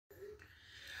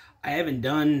I haven't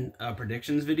done a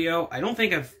predictions video. I don't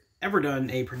think I've ever done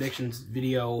a predictions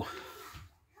video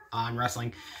on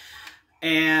wrestling.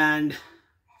 And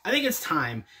I think it's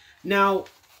time. Now,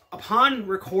 upon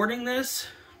recording this,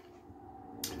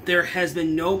 there has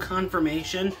been no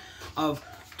confirmation of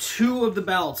 2 of the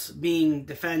belts being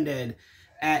defended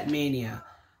at Mania.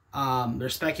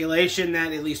 There's speculation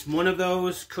that at least one of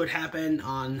those could happen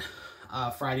on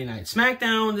Friday Night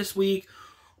SmackDown this week,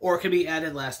 or it could be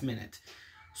added last minute.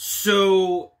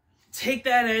 So take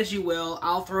that as you will.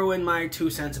 I'll throw in my 2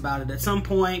 cents about it at some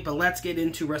point, but let's get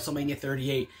into WrestleMania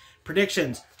 38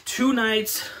 predictions. 2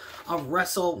 nights of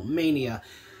WrestleMania.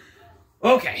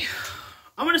 Okay,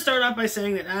 I'm going to start off by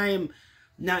saying that I am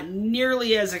not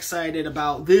nearly as excited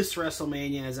about this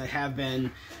WrestleMania as I have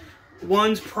been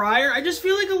ones prior. I just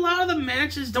feel like a lot of the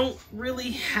matches don't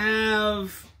really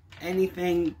have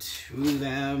anything to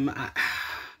them.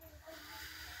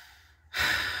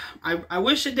 I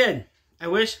wish it did. I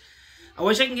wish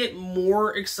I can get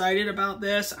more excited about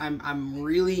this. I'm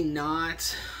really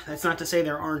not. That's not to say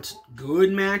there aren't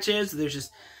good matches.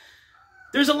 There's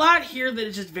a lot here that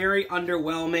is just very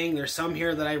underwhelming. There's some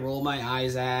here that I roll my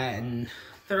eyes at, and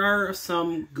there are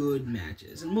some good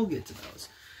matches, and we'll get to those.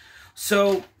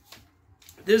 So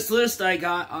this list I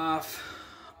got off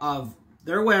of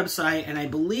their website, and I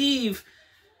believe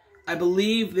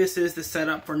this is the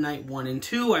setup for night 1 and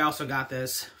 2. I also got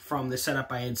this from the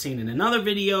setup I had seen in another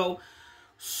video.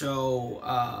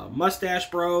 So, Mustache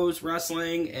Bros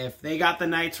Wrestling, if they got the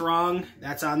nights wrong,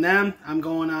 that's on them. I'm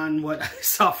going on what I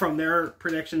saw from their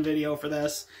prediction video for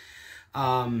this.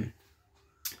 And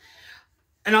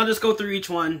I'll just go through each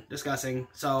one discussing.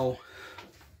 So,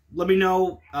 let me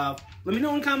know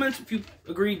in comments if you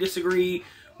agree, disagree,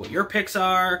 what your picks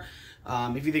are.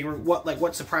 If you think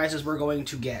what surprises we're going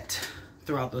to get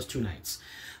throughout those 2 nights.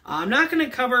 I'm not going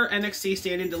to cover NXT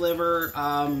Stand and Deliver.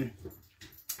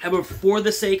 However, for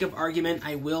the sake of argument,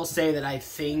 I will say that I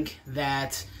think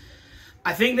that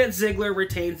Ziggler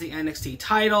retains the NXT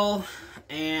title,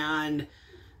 and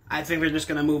I think they're just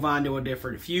going to move on to a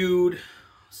different feud.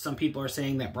 Some people are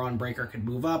saying that Braun Breaker could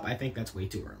move up. I think that's way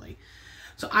too early.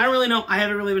 So I don't really know. I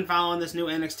haven't really been following this new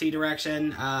NXT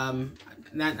direction.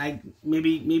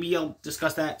 Maybe I'll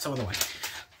discuss that some other way.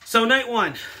 So night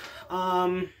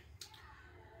 1,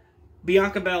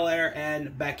 Bianca Belair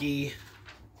and Becky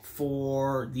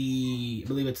for the, I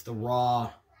believe it's the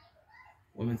Raw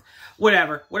Women's,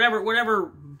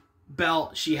 whatever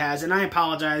belt she has. And I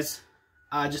apologize,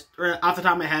 just off the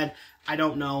top of my head, I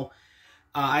don't know.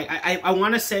 I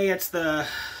want to say it's the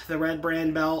red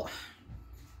brand belt,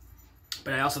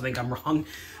 but I also think I'm wrong.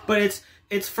 But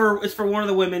it's for one of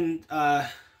the women.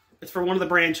 It's for one of the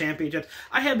brand championships.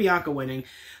 I had Bianca winning.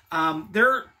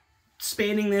 They're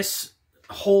spanning this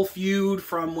whole feud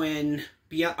from when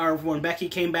Becky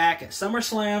came back at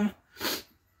SummerSlam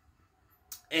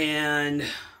and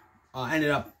ended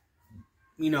up,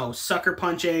 sucker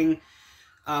punching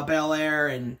Belair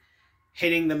and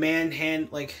hitting the the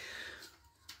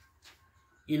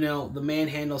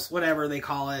manhandles, whatever they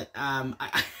call it.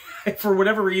 For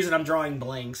whatever reason, I'm drawing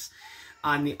blanks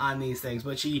on these things,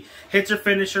 but she hits her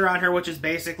finisher on her, which is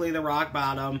basically the rock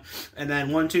bottom, and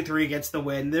then 1, 2, 3 gets the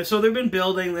win. So they've been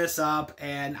building this up,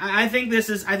 and I think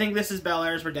this is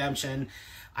Belair's redemption.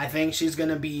 I think she's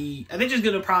gonna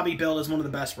probably build as one of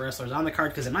the best wrestlers on the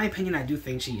card, because in my opinion, I do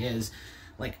think she is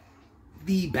like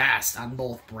the best on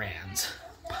both brands,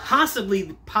 possibly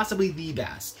the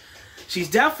best. She's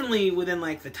definitely within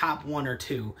like the top 1 or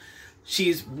 2.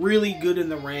 She's really good in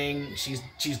the ring. She's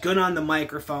good on the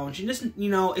microphone. She just,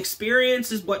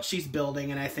 experience is what she's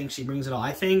building, and I think she brings it all.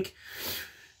 I think,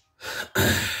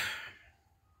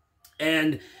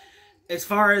 and as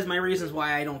far as my reasons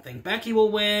why I don't think Becky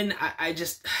will win, I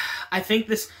think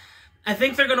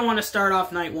they're going to want to start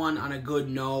off night 1 on a good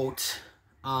note.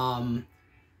 And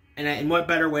what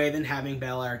better way than having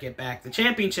Belair get back the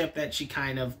championship that she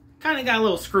kind of got a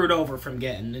little screwed over from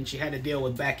getting, and she had to deal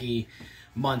with Becky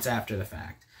months after the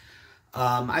fact.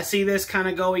 I see this kind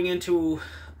of going into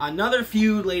another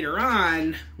feud later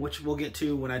on, which we'll get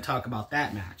to when I talk about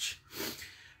that match.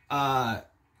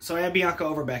 So I have Bianca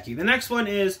over Becky. The next one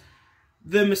is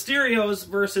the Mysterios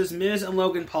versus Miz and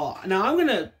Logan Paul. Now, I'm going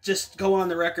to just go on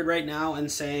the record right now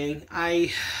and saying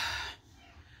I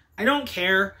don't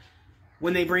care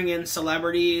when they bring in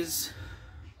celebrities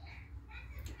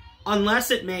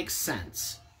unless it makes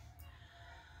sense.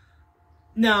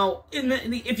 Now,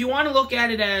 if you want to look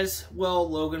at it as, well,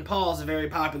 Logan Paul is a very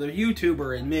popular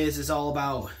YouTuber and Miz is all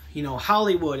about,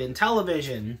 Hollywood and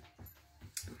television,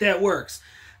 that works.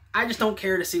 I just don't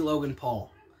care to see Logan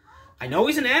Paul. I know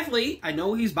he's an athlete. I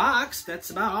know he's boxed.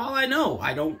 That's about all I know.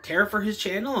 I don't care for his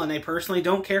channel, and I personally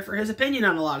don't care for his opinion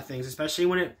on a lot of things, especially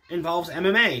when it involves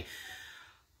MMA.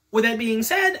 With that being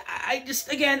said, I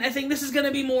think this is going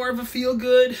to be more of a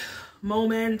feel-good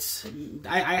moment.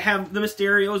 I have the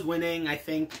Mysterios winning. I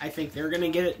think they're going to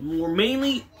get it more,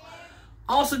 mainly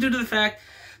also due to the fact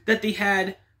that they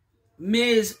had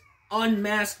Miz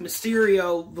unmask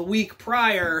Mysterio the week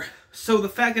prior, so the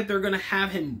fact that they're going to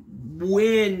have him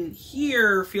win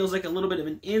here feels like a little bit of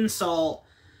an insult.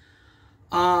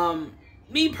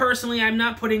 Me personally, I'm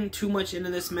not putting too much into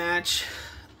this match,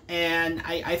 and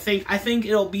I think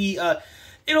it'll be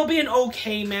an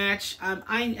okay match.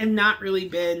 I am not really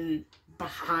been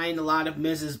behind a lot of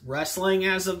Miz's wrestling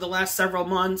as of the last several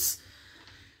months.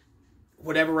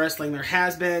 Whatever wrestling there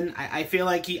has been, I feel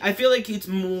like it's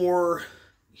more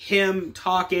him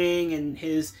talking and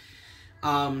his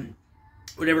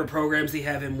whatever programs they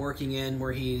have him working in,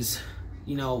 where he's,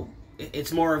 you know,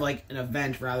 it's more of like an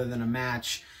event rather than a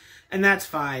match, and that's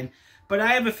fine. But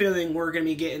I have a feeling we're going to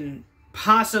be getting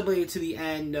possibly to the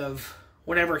end of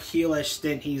whatever heelish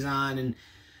stint he's on, and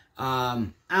I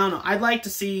don't know. I'd like to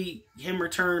see him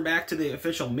return back to the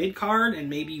official mid-card and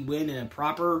maybe win a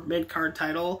proper mid-card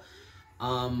title.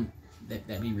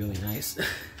 That'd be really nice.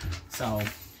 So,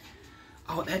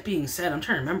 oh, that being said, I'm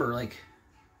trying to remember, like,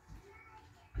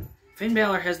 Finn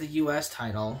Balor has the U.S.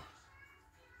 title,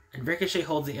 and Ricochet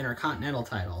holds the Intercontinental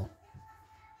title.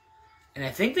 And I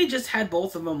think they just had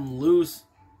both of them lose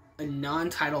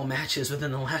non-title matches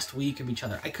within the last week of each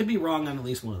other. I could be wrong on at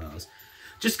least one of those.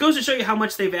 Just goes to show you how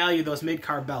much they value those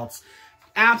mid-card belts.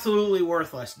 Absolutely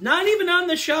worthless. Not even on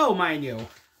the show, mind you.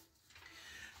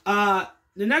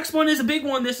 The next one is a big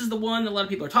one. This is the one that a lot of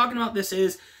people are talking about. This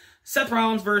is Seth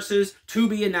Rollins versus To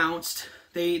Be Announced.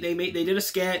 They did a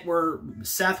skit where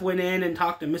Seth went in and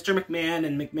talked to Mr. McMahon,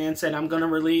 and McMahon said, I'm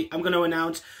gonna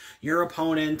announce your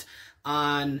opponent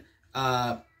on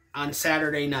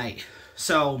Saturday night.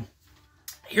 So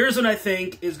here's what I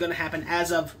think is gonna happen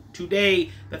as of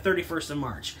today, the 31st of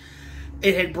March.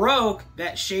 It had broke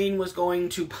that Shane was going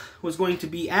to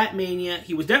be at Mania.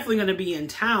 He was definitely going to be in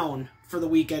town for the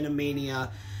weekend of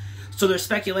Mania. So there's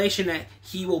speculation that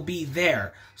he will be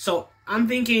there. So I'm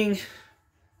thinking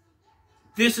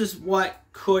this is what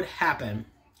could happen.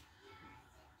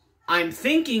 I'm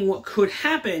thinking what could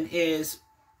happen is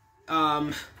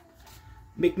McMahon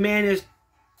is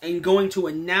going to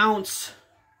announce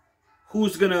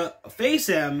who's going to face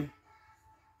him.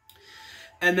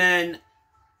 And then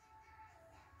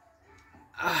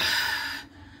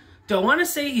do I want to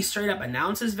say he straight up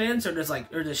announces Vince, or does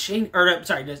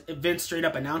Vince straight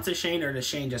up announces Shane, or does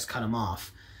Shane just cut him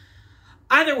off?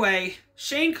 Either way,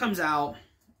 Shane comes out,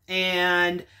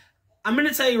 and I'm going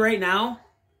to tell you right now,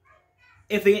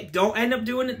 if they don't end up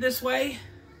doing it this way,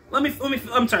 let me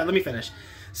finish.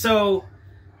 So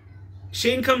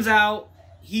Shane comes out,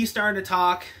 he's starting to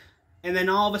talk, and then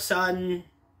all of a sudden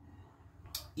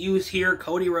you hear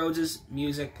Cody Rhodes'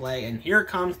 music play, and here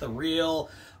comes the real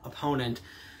opponent.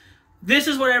 This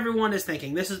is what everyone is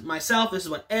thinking. This is myself. This is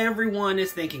what everyone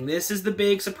is thinking. This is the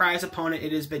big surprise opponent.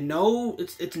 It has been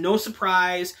it's no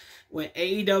surprise when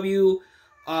AEW,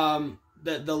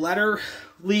 the letter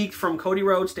leaked from Cody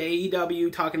Rhodes to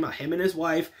AEW talking about him and his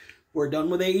wife. We're done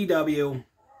with AEW.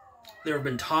 There have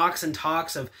been talks and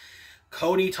talks of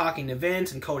Cody talking to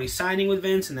Vince and Cody signing with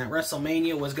Vince, and that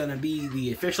WrestleMania was going to be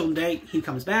the official date he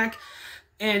comes back.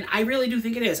 And I really do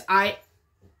think it is.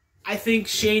 I think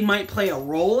Shane might play a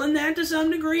role in that to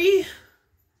some degree,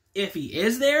 if he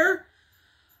is there.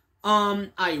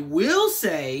 I will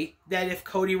say that if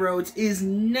Cody Rhodes is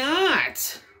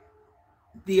not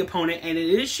the opponent and it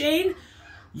is Shane,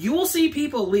 you will see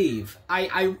people leave.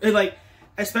 I like,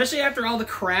 especially after all the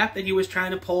crap that he was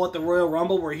trying to pull at the Royal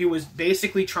Rumble, where he was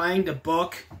basically trying to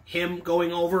book him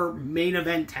going over main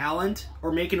event talent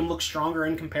or making him look stronger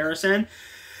in comparison.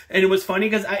 And it was funny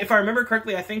because if I remember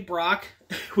correctly, I think Brock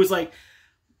was like,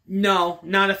 no,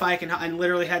 not if I can, and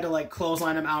literally had to like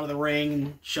clothesline him out of the ring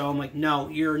and show him like, no,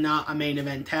 you're not a main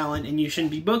event talent, and you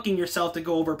shouldn't be booking yourself to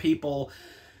go over people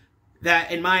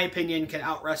that, in my opinion, can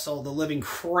out-wrestle the living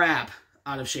crap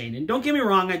out of Shane. And don't get me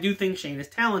wrong, I do think Shane is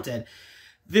talented.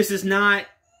 This is not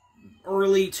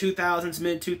early 2000s,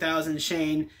 mid-2000s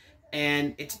Shane,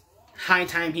 and it's high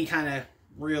time he kind of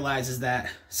realizes that.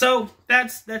 So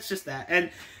that's just that.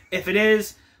 And if it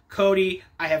is Cody,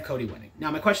 I have Cody winning. Now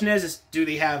my question is do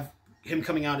they have him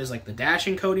coming out as like the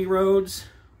dashing Cody Rhodes,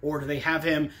 or do they have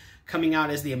him coming out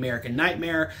as the American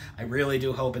Nightmare? I really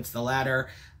do hope it's the latter.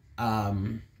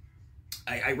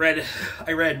 I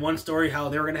read one story how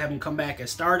they were going to have him come back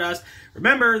as Stardust.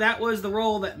 Remember, that was the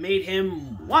role that made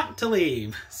him want to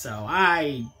leave. So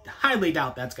I highly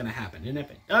doubt that's going to happen. And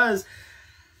if it does,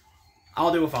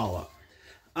 I'll do a follow-up.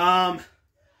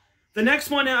 The next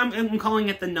one, I'm calling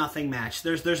it the nothing match.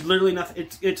 There's literally nothing.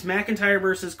 It's McIntyre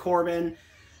versus Corbin.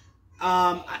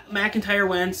 McIntyre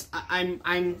wins.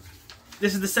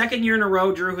 This is the second year in a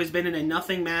row Drew has been in a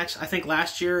nothing match. I think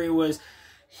last year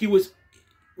he was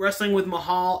wrestling with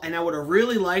Mahal, and I would have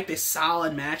really liked a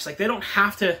solid match. Like, they don't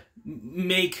have to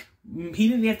make... He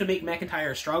didn't have to make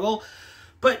McIntyre struggle,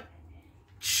 but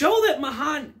show that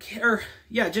Mahan... Show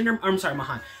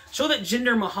that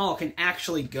Jinder Mahal can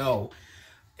actually go.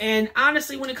 And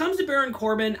honestly, when it comes to Baron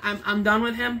Corbin, I'm done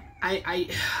with him.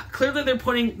 Clearly the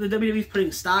WWE's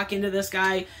putting stock into this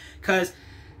guy because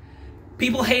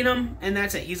people hate him, and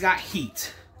that's it. He's got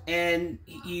heat. And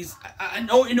he's an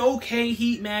okay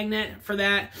heat magnet for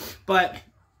that. But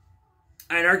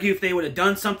I'd argue if they would have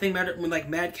done something better with like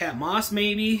Madcap Moss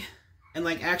maybe, and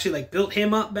like actually like built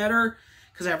him up better.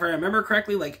 Because if I remember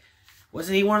correctly, like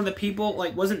wasn't he one of the people,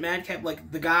 like wasn't Madcap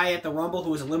like the guy at the Rumble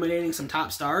who was eliminating some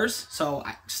top stars? So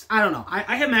I don't know.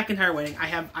 I have McIntyre winning.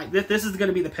 This is going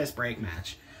to be the piss break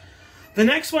match. The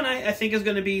next one I think is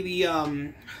going to be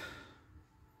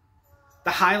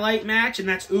the highlight match, and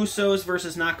that's Usos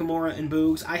versus Nakamura and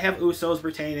Boogs. I have Usos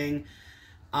retaining.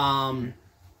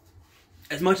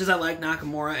 As much as I like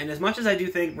Nakamura, and as much as I do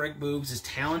think Rick Boogs is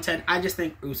talented, I just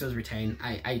think Usos retain.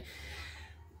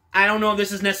 I don't know if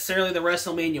this is necessarily the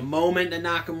WrestleMania moment that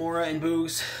Nakamura and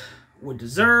Boogs would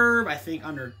deserve. I think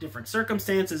under different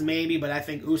circumstances, maybe, but I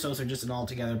think Usos are just an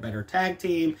altogether better tag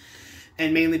team,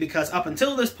 and mainly because up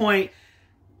until this point,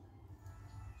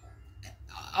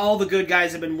 all the good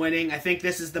guys have been winning. I think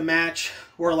this is the match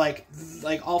where like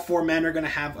all four men are gonna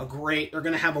have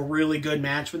a really good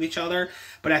match with each other.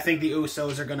 But I think the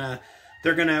Usos are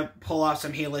gonna pull off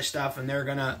some heelish stuff, and they're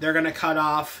gonna cut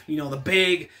off, you know, the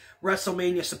big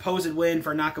WrestleMania supposed win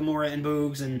for Nakamura and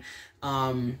Boogs, and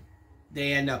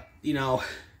they end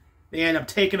up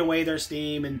taking away their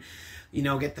steam and, you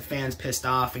know, get the fans pissed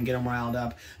off and get them riled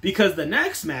up. Because the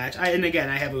next match, and again,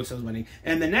 I have Usos winning,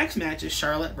 and the next match is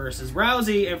Charlotte versus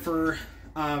Rousey, and for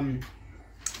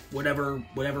whatever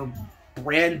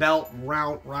brand belt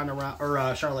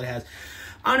Charlotte has.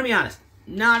 I'm gonna be honest,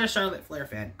 not a Charlotte Flair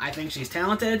fan. I think she's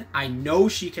talented. I know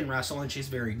she can wrestle, and she's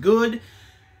very good.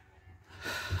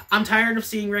 I'm tired of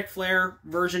seeing Ric Flair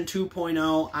version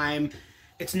 2.0.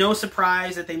 It's no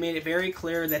surprise that they made it very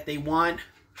clear that they want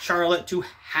Charlotte to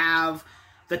have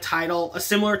the title, a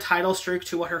similar title streak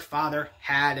to what her father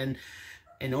had, and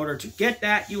in order to get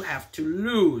that, you have to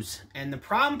lose. And the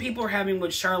problem people are having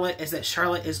with Charlotte is that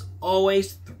Charlotte is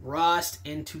always thrust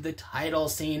into the title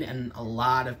scene, and a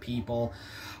lot of people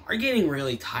are getting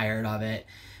really tired of it.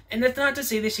 And it's not to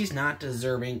say that she's not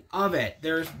deserving of it.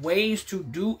 There's ways to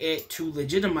do it to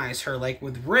legitimize her. Like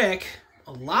with Rick,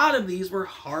 a lot of these were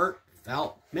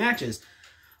heartfelt matches.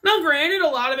 Now, granted, a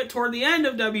lot of it toward the end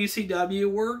of WCW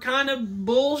were kind of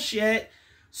bullshit,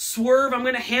 swerve, I'm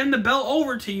going to hand the belt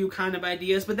over to you kind of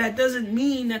ideas, but that doesn't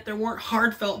mean that there weren't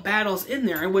heartfelt battles in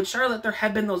there. And with Charlotte, there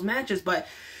have been those matches, but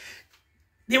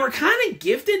they were kind of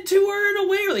gifted to her in a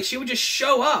way. Like, she would just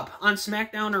show up on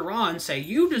SmackDown or Raw and say,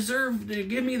 you deserve to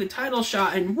give me the title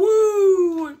shot, and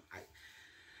woo!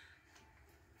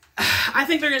 I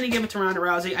think they're going to give it to Ronda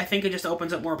Rousey. I think it just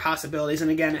opens up more possibilities,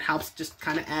 and again, it helps just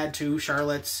kind of add to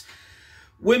Charlotte's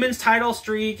women's title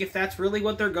streak, if that's really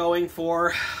what they're going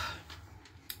for.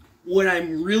 What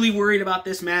I'm really worried about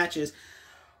this match is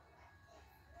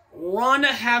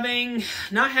Ronda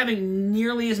not having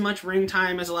nearly as much ring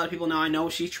time as a lot of people know. I know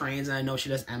she trains, and I know she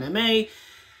does MMA.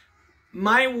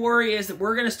 My worry is that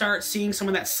we're going to start seeing some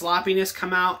of that sloppiness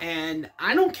come out, and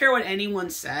I don't care what anyone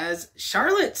says.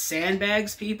 Charlotte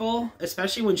sandbags people,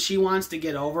 especially when she wants to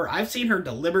get over. I've seen her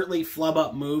deliberately flub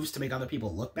up moves to make other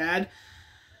people look bad.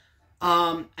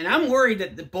 And I'm worried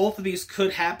that both of these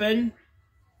could happen,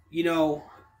 you know,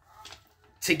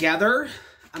 together.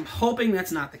 I'm hoping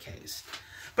that's not the case.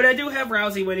 But I do have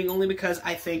Rousey winning only because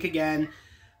I think, again,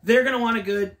 they're going to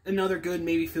want another good,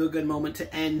 maybe feel-good moment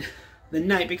to end the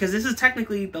night, because this is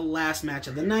technically the last match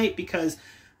of the night, because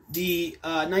the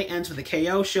night ends with a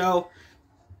KO show.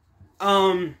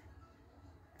 Austin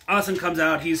comes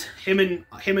out. Him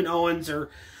and Owens are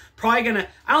probably gonna.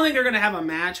 I don't think they're gonna have a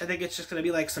match. I think it's just gonna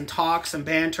be like some talk, some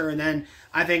banter, and then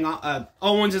I think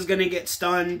Owens is gonna get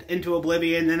stunned into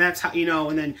oblivion, and that's how, you know,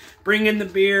 and then bring in the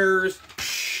beers,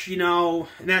 you know,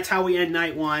 and that's how we end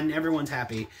night one. Everyone's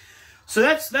happy. So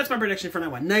that's my prediction for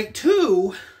night one. Night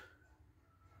two,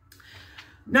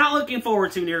 Not looking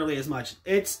forward to nearly as much.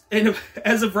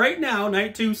 As of right now,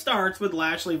 night 2 starts with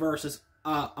Lashley versus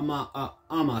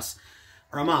Amos.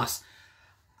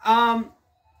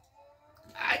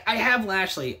 I have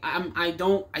Lashley. I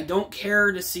don't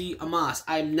care to see Amos.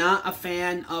 I'm not a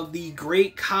fan of the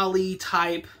Great Khali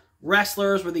type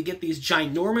wrestlers where they get these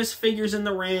ginormous figures in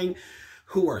the ring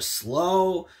who are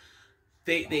slow.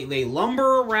 They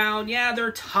lumber around. Yeah,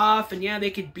 they're tough, and yeah, they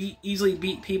could easily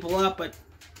beat people up, but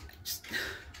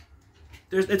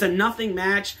it's a nothing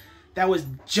match that was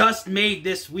just made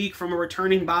this week from a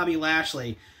returning Bobby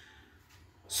Lashley.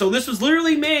 So this was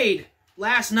literally made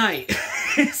last night.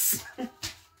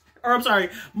 Or I'm sorry,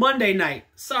 Monday night.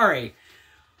 Sorry.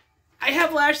 I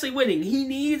have Lashley winning. He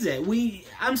needs it.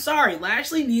 I'm sorry.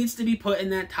 Lashley needs to be put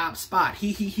in that top spot.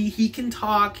 He can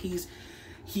talk.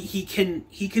 He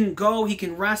can go. He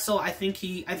can wrestle. I think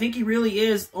he really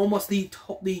is almost the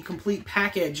complete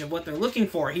package of what they're looking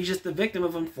for. He's just the victim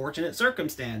of unfortunate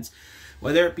circumstance,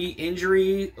 whether it be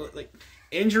injuries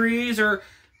or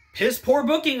piss poor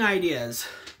booking ideas.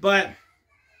 But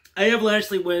I have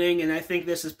Lashley winning, and I think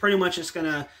this is pretty much just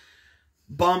gonna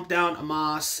bump down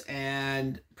Amos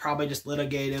and probably just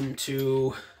litigate him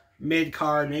to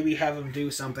mid-card. Maybe have him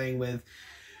do something with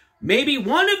maybe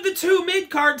one of the 2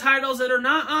 mid-card titles that are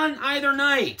not on either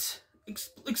night.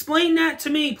 Explain that to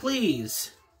me,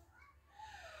 please.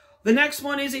 The next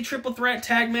one is a triple threat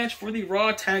tag match for the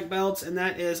Raw tag belts, and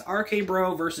that is RK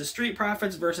Bro versus Street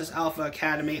Profits versus Alpha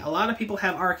Academy. A lot of people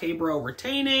have RK Bro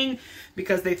retaining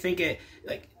because they think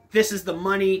this is the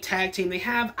money tag team they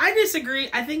have. I disagree.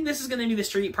 I think this is going to be the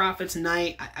Street Profits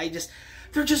night.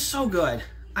 They're just so good.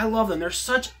 I love them. They're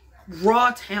such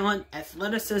raw talent,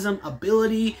 athleticism,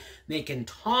 ability. They can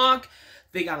talk.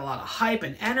 They got a lot of hype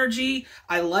and energy.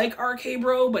 I like RK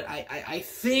Bro, but I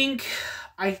think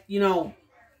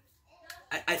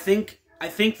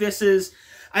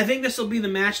this will be the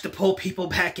match to pull people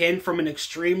back in from an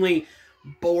extremely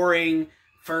boring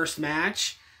first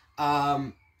match.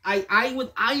 Me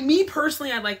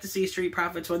personally, I'd like to see Street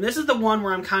Profits win. This is the one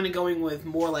where I'm kind of going with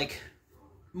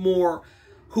more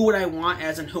who would I want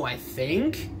as in who I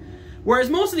think. Whereas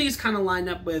most of these kind of line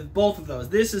up with both of those.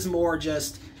 This is more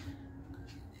just,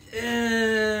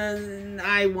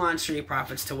 I want Street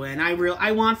Profits to win.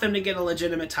 I want them to get a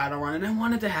legitimate title run, and I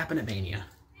want it to happen at Mania.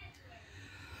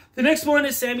 The next one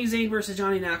is Sami Zayn versus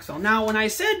Johnny Knoxville. Now, when I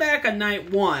said back on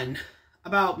night 1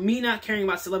 about me not caring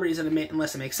about celebrities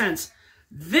unless it makes sense,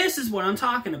 this is what I'm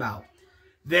talking about.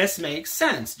 This makes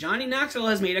sense. Johnny Knoxville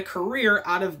has made a career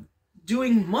out of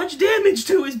doing much damage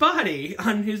to his body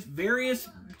on his various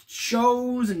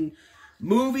shows and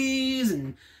movies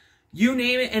and you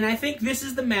name it. And I think this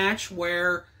is the match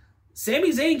where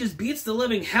Sami Zayn just beats the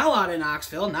living hell out of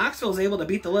Knoxville. Knoxville's able to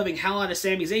beat the living hell out of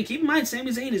Sami Zayn. Keep in mind,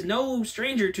 Sami Zayn is no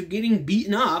stranger to getting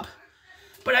beaten up.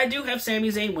 But I do have Sami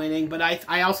Zayn winning, but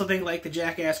I also think the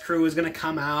Jackass crew is going to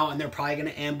come out and they're probably going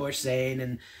to ambush Zayn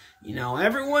and,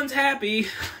 everyone's happy.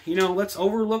 Let's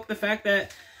overlook the fact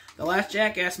that the last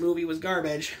Jackass movie was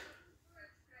garbage.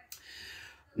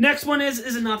 Next one is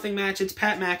a nothing match. It's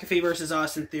Pat McAfee versus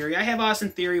Austin Theory. I have Austin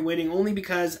Theory winning only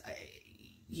because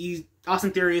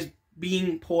Austin Theory is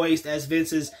being poised as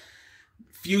Vince's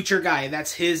future guy.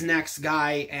 That's his next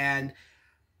guy, and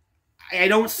I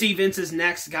don't see Vince's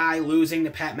next guy losing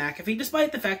to Pat McAfee,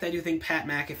 despite the fact that I do think Pat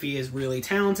McAfee is really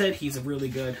talented. He's a really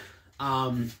good guy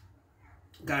on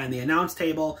the announce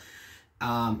table.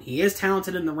 He is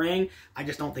talented in the ring. I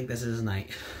just don't think this is his night.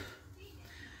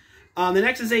 The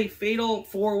next is a fatal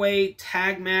 4-way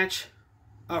tag match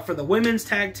for the women's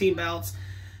tag team belts,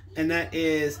 and that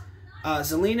is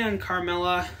Zelina and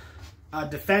Carmella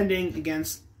defending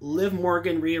against Liv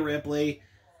Morgan, Rhea Ripley,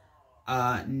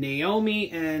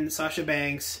 Naomi and Sasha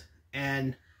Banks,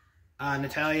 and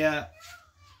Natalya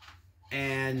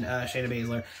and Shayna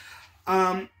Baszler.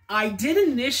 I did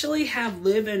initially have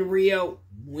Liv and Rhea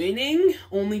winning,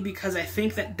 only because I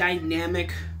think that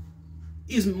dynamic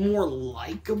is more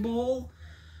likable.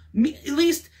 At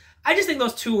least, I just think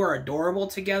those two are adorable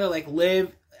together.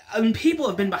 Liv, people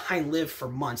have been behind Liv for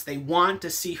months. They want to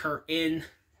see her in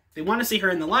the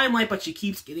limelight, but she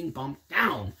keeps getting bumped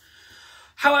down.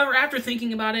 However, after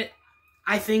thinking about it,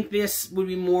 I think this would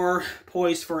be more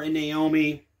poised for a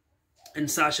Naomi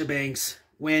and Sasha Banks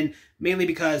win, mainly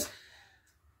because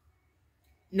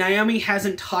Naomi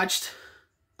hasn't touched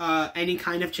any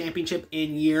kind of championship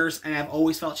in years, and I've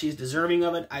always felt she's deserving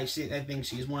of it. I think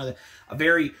she's a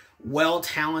very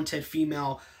well-talented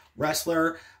female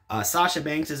wrestler. Sasha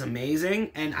Banks is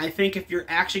amazing, and I think if you're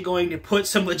actually going to put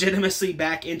some legitimacy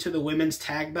back into the women's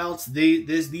tag belts,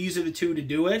 these are the two to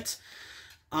do it.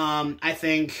 I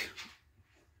think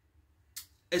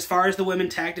as far as the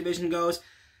women's tag division goes,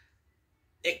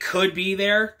 it could be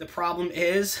there. The problem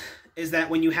is that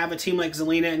when you have a team like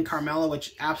Zelina and Carmella,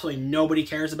 which absolutely nobody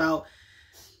cares about,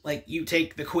 like you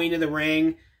take the Queen of the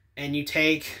Ring and you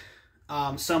take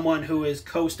someone who is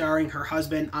co-starring her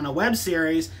husband on a web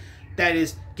series that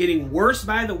is getting worse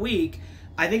by the week.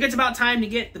 I think it's about time to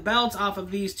get the belts off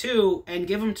of these two and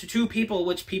give them to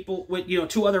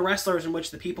two other wrestlers in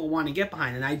which the people want to get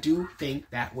behind. And I do think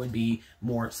that would be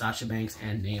more Sasha Banks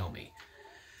and Naomi.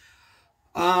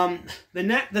 The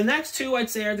next two I'd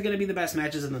say are going to be the best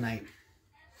matches of the night.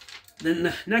 Then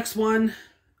the next one,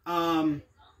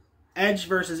 Edge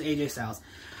versus AJ Styles.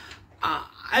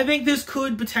 I think this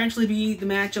could potentially be the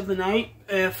match of the night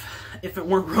if it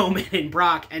weren't Roman and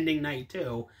Brock ending night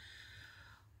 2.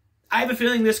 I have a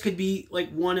feeling this could be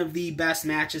like one of the best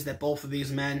matches that both of these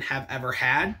men have ever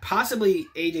had. Possibly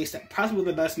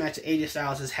the best match that AJ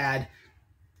Styles has had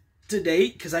to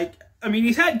date. Because I mean,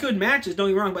 he's had good matches, don't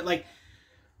get me wrong, but like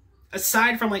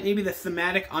aside from like maybe the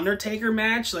thematic Undertaker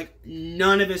match, like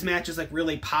none of his matches like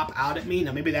really pop out at me.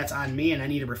 Now maybe that's on me and I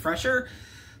need a refresher.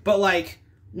 But like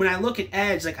when I look at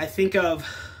Edge, like I think of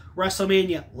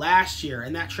WrestleMania last year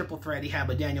and that triple threat he had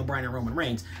with Daniel Bryan and Roman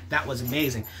Reigns. That was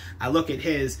amazing. I look at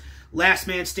his last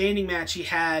man standing match he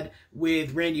had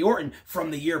with Randy Orton from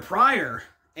the year prior,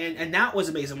 and that was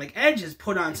amazing. Like Edge has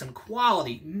put on some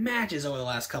quality matches over the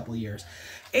last couple of years.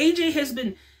 AJ has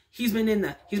been he's been in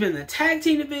the tag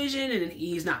team division and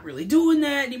he's not really doing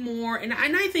that anymore. And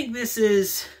I think this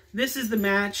is the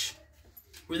match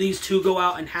where these two go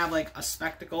out and have like a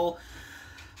spectacle.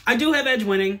 I do have Edge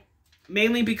winning,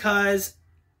 mainly because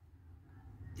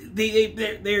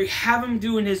they have him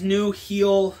doing his new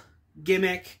heel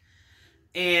gimmick,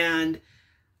 and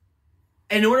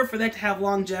in order for that to have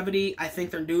longevity, I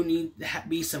think there do need to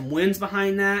be some wins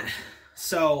behind that.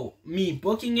 So me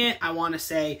booking it, I want to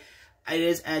say it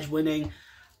is Edge winning.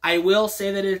 I will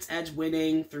say that it's Edge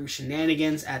winning through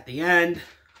shenanigans at the end.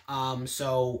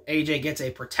 So AJ gets a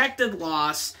protected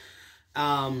loss.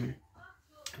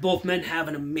 Both men have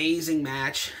an amazing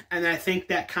match, and I think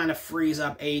that kind of frees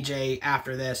up AJ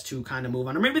after this to kind of move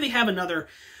on. Or maybe they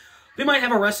might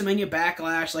have a WrestleMania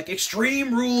Backlash, like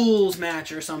Extreme Rules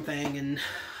match or something,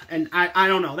 and I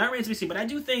don't know. That remains to be seen, but I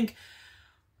do think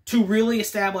to really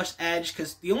establish Edge,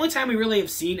 because the only time we really have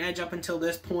seen Edge up until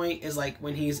this point is like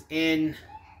when he's in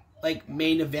like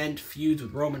main event feuds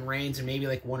with Roman Reigns and maybe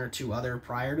like one or two other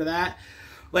prior to that.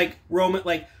 Like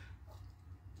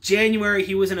January,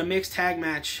 he was in a mixed tag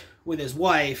match with his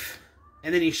wife,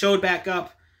 and then he showed back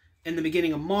up in the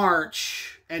beginning of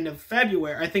March, end of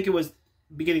February, I think it was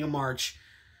beginning of March,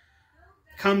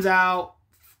 comes out,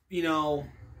 and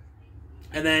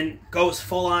then goes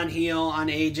full-on heel on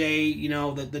AJ,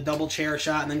 the double chair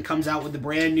shot, and then comes out with the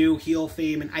brand new heel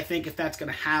theme, and I think if that's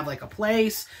going to have like a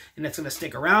place, and it's going to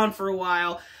stick around for a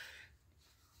while,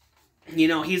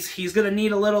 he's going to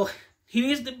need he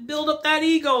needs to build up that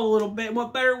ego a little bit.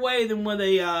 What better way than with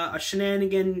a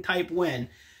shenanigan type win?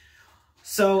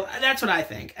 So that's what I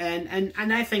think. And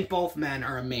I think both men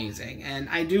are amazing. And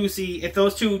I do see, if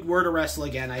those two were to wrestle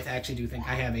again, I actually do think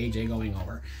I have AJ going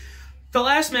over. The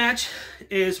last match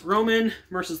is Roman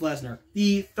versus Lesnar.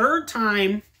 The third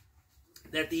time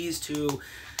that these two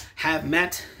have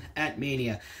met at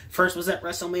Mania. First was at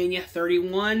WrestleMania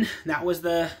 31. That was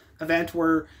the event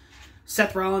where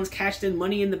Seth Rollins cashed in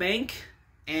Money in the Bank,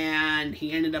 and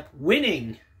he ended up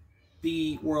winning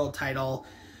the world title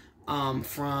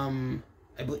from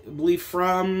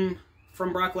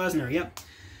Brock Lesnar. Yep.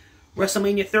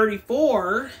 WrestleMania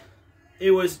 34,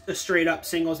 it was a straight-up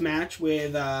singles match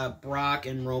with Brock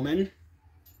and Roman,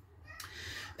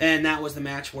 and that was the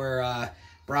match where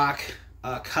Brock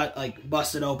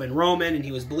busted open Roman, and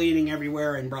he was bleeding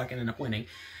everywhere, and Brock ended up winning.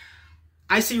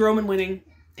 I see Roman winning.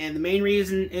 And the main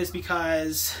reason is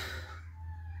because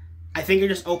I think it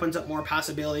just opens up more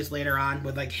possibilities later on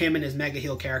with like him and his mega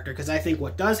heel character. Because I think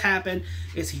what does happen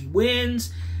is he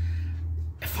wins.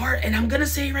 And I'm going to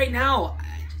say right now,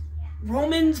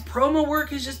 Roman's promo work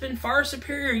has just been far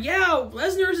superior. Yeah,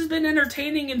 Lesnar's has been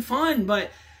entertaining and fun,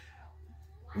 but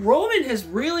Roman has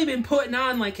really been putting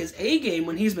on like his A game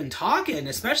when he's been talking,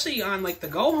 especially on like the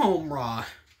Go Home Raw.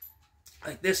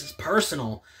 Like, this is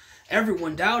personal.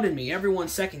 Everyone doubted me. Everyone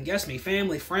second-guessed me.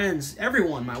 Family, friends,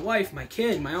 everyone. My wife, my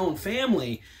kid, my own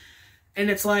family. And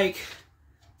it's like,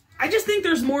 I just think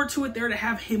there's more to it there to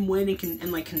have him win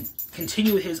and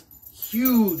continue his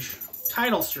huge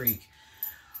title streak.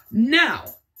 Now,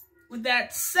 with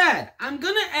that said, I'm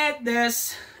going to add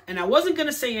this, and I wasn't going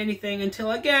to say anything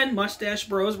until, again, Mustache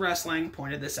Bros Wrestling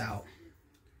pointed this out.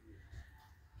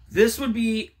 This would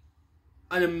be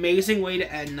an amazing way to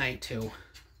end night 2.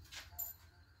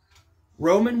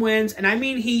 Roman wins, and I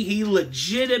mean he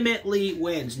legitimately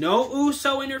wins. No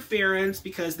Uso interference,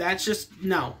 because that's just,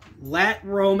 no. Let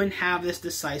Roman have this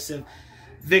decisive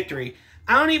victory.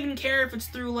 I don't even care if it's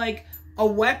through, like, a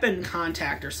weapon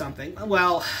contact or something.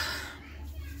 Well,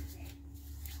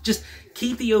 just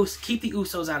keep the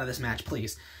Usos out of this match,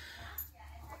 please.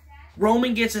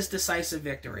 Roman gets this decisive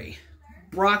victory.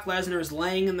 Brock Lesnar is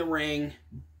laying in the ring,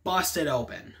 busted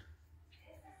open.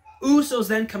 Usos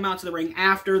then come out to the ring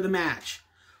after the match.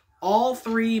 All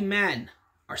three men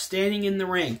are standing in the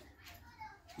ring.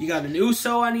 You got an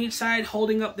Uso on each side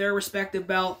holding up their respective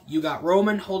belt. You got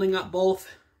Roman holding up both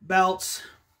belts.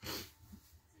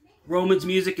 Roman's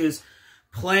music is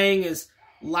playing as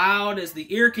loud as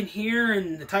the ear can hear,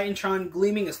 and the Titantron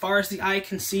gleaming as far as the eye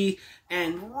can see.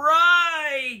 And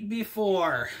right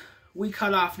before we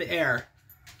cut off the air,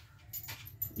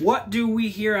 what do we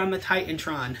hear on the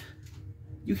Titantron?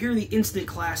 You hear the instant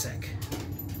classic.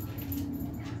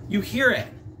 You hear it.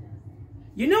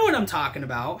 You know what I'm talking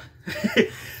about.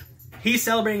 He's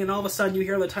celebrating, and all of a sudden you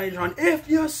hear the Titantron, if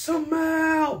you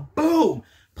smell, boom.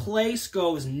 Place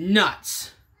goes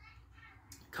nuts.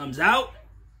 Comes out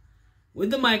with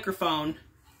the microphone.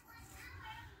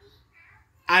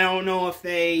 I don't know if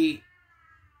they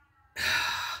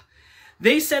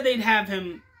said they'd have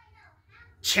him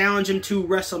challenge him to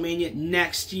WrestleMania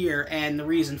next year, and the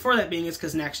reason for that being is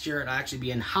because next year it'll actually be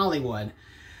in Hollywood.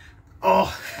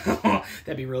 Oh,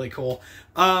 that'd be really cool.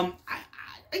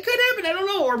 It could happen, I don't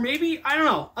know, or maybe, I don't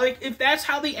know. Like, if that's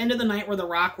how the end of the night where The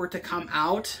Rock were to come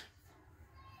out,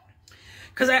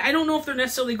 because I don't know if they're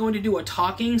necessarily going to do a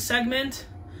talking segment,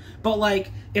 but,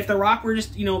 like, if The Rock were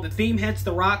just, you know, the theme hits,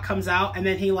 The Rock comes out, and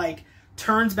then he, like,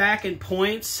 turns back and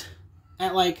points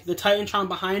at, like, the Titantron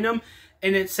behind him,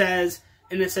 and it says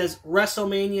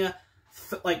WrestleMania,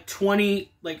 like,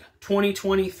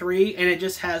 2023, and it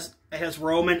just has,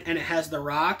 Roman, and it has The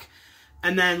Rock,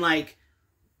 and then, like,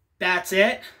 that's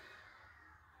it.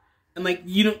 And, like,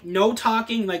 you know, no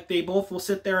talking, like, they both will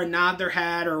sit there and nod their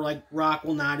head, or, like, Rock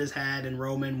will nod his head, and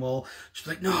Roman will just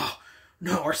be like, no,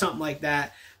 or something like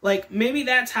that. Like, maybe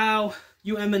that's how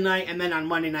you end the night, and then on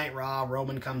Monday Night Raw,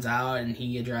 Roman comes out, and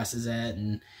he addresses it,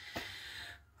 and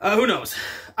who knows?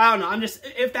 I don't know. I'm just,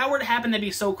 if that were to happen, that'd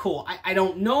be so cool. I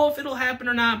don't know if it'll happen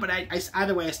or not, but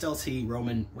either way, I still see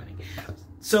Roman winning.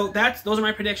 So those are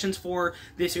my predictions for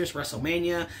this year's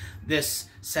WrestleMania, this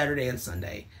Saturday and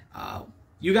Sunday.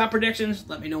 You got predictions?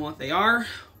 Let me know what they are.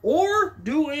 Or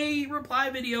do a reply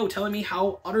video telling me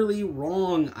how utterly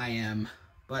wrong I am.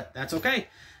 But that's okay,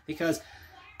 because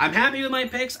I'm happy with my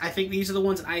picks. I think these are the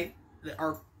ones that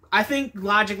I think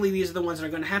logically these are the ones that are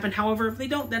going to happen. However, if they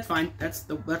don't, that's fine. That's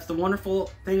the wonderful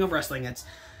thing of wrestling. It's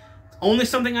only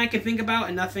something I can think about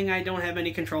and nothing I don't have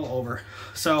any control over.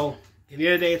 So at the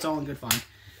end of the day, it's all in good fun.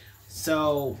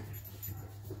 So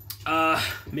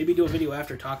maybe do a video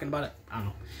after talking about it. I don't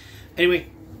know. Anyway,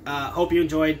 hope you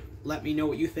enjoyed. Let me know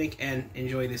what you think, and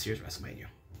enjoy this year's WrestleMania.